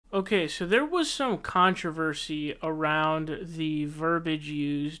Okay, so there was some controversy around the verbiage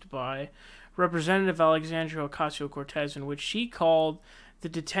used by Representative Alexandria Ocasio-Cortez, in which she called the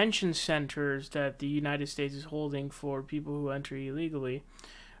detention centers that the United States is holding for people who enter illegally.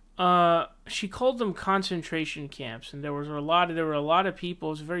 She called them concentration camps, and there were a lot of people.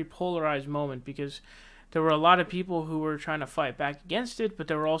 It was a very polarized moment because there were a lot of people who were trying to fight back against it, but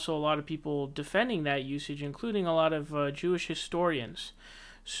there were also a lot of people defending that usage, including a lot of Jewish historians.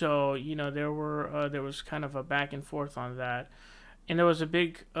 So there was kind of a back and forth on that, and there was a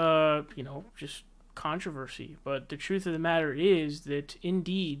big just controversy. But the truth of the matter is that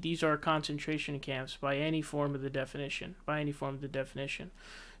indeed these are concentration camps by any form of the definition.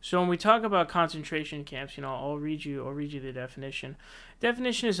 So when we talk about concentration camps, I'll read you the definition.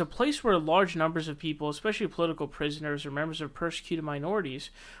 Definition is a place where large numbers of people, especially political prisoners or members of persecuted minorities,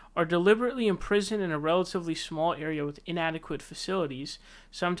 are deliberately imprisoned in a relatively small area with inadequate facilities,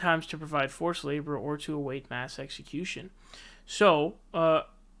 sometimes to provide forced labor or to await mass execution. So,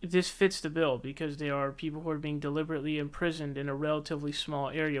 this fits the bill because they are people who are being deliberately imprisoned in a relatively small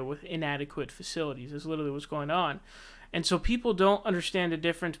area with inadequate facilities. That's literally what's going on. And so people don't understand the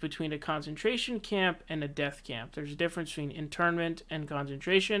difference between a concentration camp and a death camp. There's a difference between internment and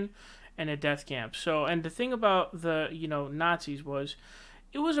concentration and a death camp. So, and the thing about the, Nazis was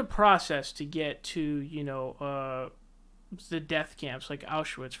it was a process to get to, the death camps, like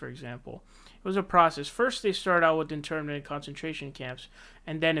Auschwitz, for example. It was a process. First, they started out with internment and concentration camps,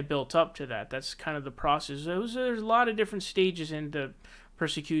 and then it built up to that. That's kind of the process. There's a lot of different stages in the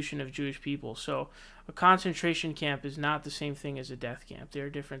persecution of Jewish people. So a concentration camp is not the same thing as a death camp. They are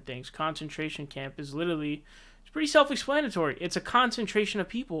different things. Concentration camp is literally, it's pretty self-explanatory. It's a concentration of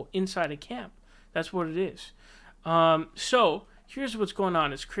people inside a camp. That's what it is. So here's what's going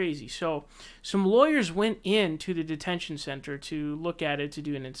on. It's crazy. So some lawyers went into the detention center to look at it, to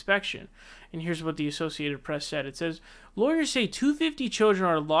do an inspection. And here's what the Associated Press said. It says, lawyers say 250 children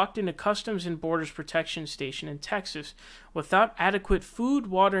are locked in a Customs and Borders Protection Station in Texas without adequate food,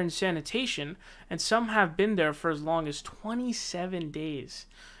 water, and sanitation, and some have been there for as long as 27 days.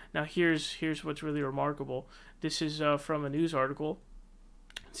 Now here's what's really remarkable. This is from a news article.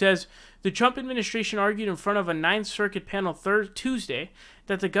 It says, the Trump administration argued in front of a Ninth Circuit panel Tuesday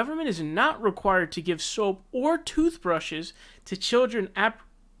that the government is not required to give soap or toothbrushes to children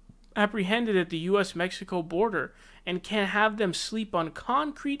apprehended at the U.S.-Mexico border and can have them sleep on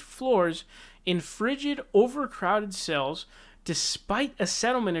concrete floors in frigid, overcrowded cells despite a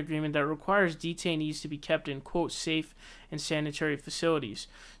settlement agreement that requires detainees to be kept in, quote, safe and sanitary facilities.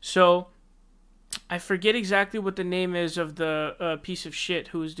 So I forget exactly what the name is of the piece of shit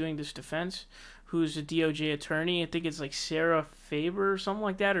who is doing this defense, who's a DOJ attorney. I think it's like Sarah Faber or something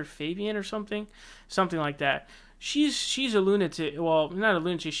like that, or Fabian or something like that. She's a lunatic. Well, not a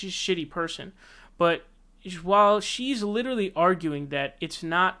lunatic. She's a shitty person. But while she's literally arguing that it's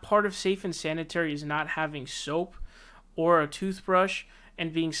not part of safe and sanitary is not having soap or a toothbrush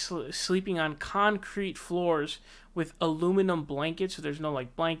and being sleeping on concrete floors with aluminum blankets, so there's no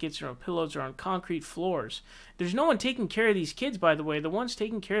like blankets or no pillows, or on concrete floors. There's no one taking care of these kids, by the way. The ones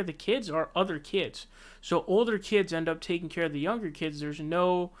taking care of the kids are other kids. So older kids end up taking care of the younger kids. There's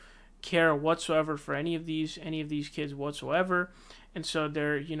no care whatsoever for any of these kids whatsoever. And so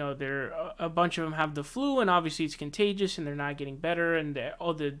they're a bunch of them have the flu, and obviously it's contagious, and they're not getting better, and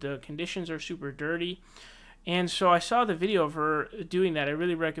the conditions are super dirty. And so I saw the video of her doing that. I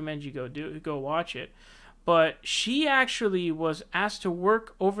really recommend you go watch it. But she actually was asked to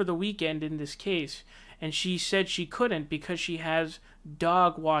work over the weekend in this case, and she said she couldn't because she has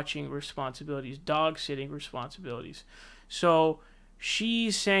dog watching responsibilities, dog sitting responsibilities. So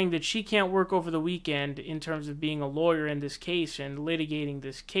she's saying that she can't work over the weekend in terms of being a lawyer in this case and litigating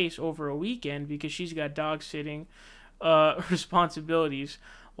this case over a weekend because she's got dog sitting responsibilities,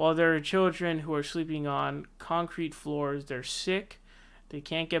 while there are children who are sleeping on concrete floors. They're sick. They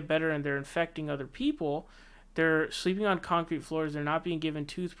can't get better, and they're infecting other people. They're sleeping on concrete floors. They're not being given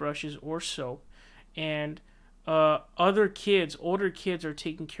toothbrushes or soap. And older kids are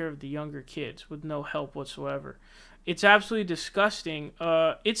taking care of the younger kids with no help whatsoever. It's absolutely disgusting.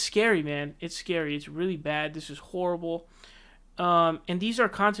 It's scary, man. It's scary. It's really bad. This is horrible. And these are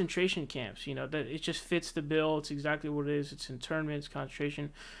concentration camps. That it just fits the bill. It's exactly what it is. It's internment. It's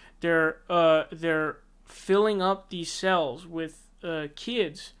concentration. They're filling up these cells with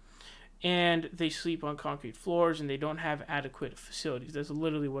kids, and they sleep on concrete floors, and they don't have adequate facilities. That's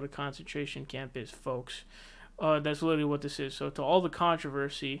literally what a concentration camp is, folks. That's literally what this is. So to all the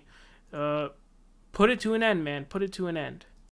controversy, put it to an end, man. Put it to an end.